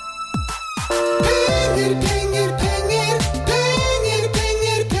 Penger, penger, penger.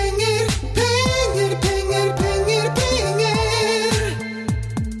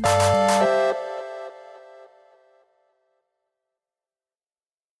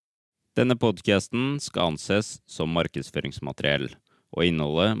 Denne podcasten skal anses som markedsføringsmateriell, og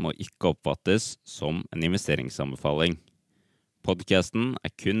innholdet må ikke oppfattes som en investeringsanbefaling. Podcasten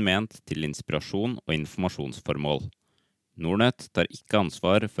kun ment til inspirasjon og informasjonsformål. Nordnet tar ikke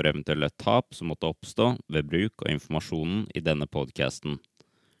ansvar for eventuelle tap som måtte oppstå ved bruk av informasjonen i denne podcasten.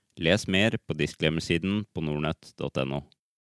 Les mer på disclaimer-siden på nordnet.no.